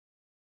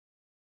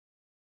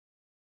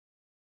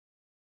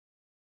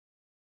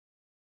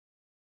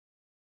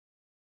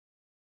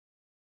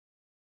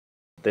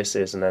This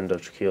is an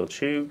endotracheal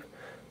tube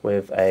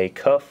with a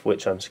cuff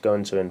which I'm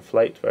going to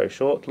inflate very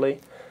shortly,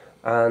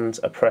 and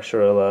a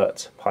pressure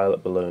alert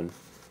pilot balloon.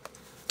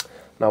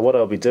 Now what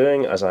I'll be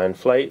doing as I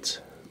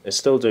inflate is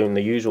still doing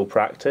the usual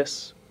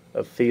practice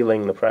of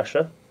feeling the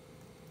pressure,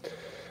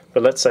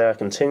 but let's say I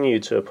continue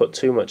to put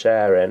too much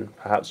air in,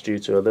 perhaps due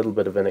to a little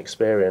bit of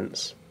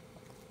inexperience.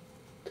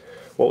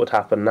 What would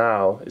happen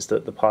now is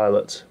that the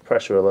pilot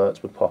pressure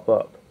alert would pop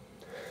up.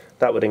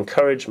 That would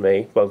encourage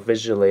me, both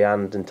visually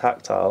and in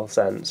tactile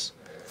sense,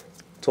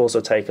 to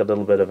also take a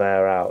little bit of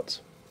air out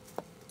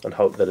and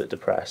hope that it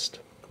depressed,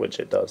 which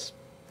it does.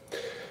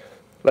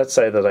 Let's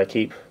say that I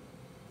keep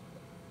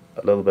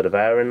a little bit of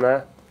air in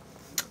there,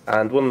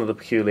 and one of the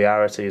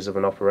peculiarities of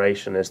an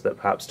operation is that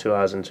perhaps 2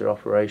 hours into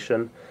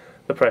operation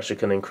the pressure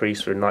can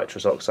increase through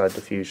nitrous oxide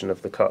diffusion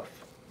of the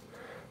cuff.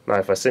 Now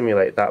if I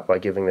simulate that by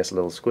giving this a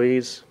little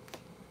squeeze,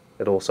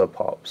 it also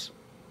pops.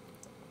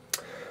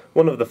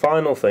 One of the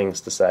final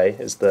things to say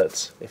is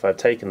that if I've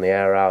taken the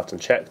air out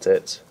and checked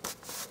it,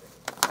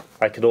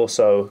 I could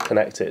also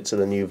connect it to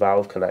the new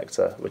valve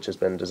connector, which has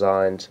been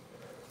designed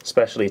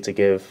specially to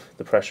give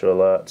the pressure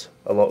alert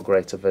a lot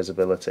greater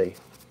visibility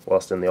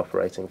whilst in the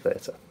operating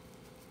theatre.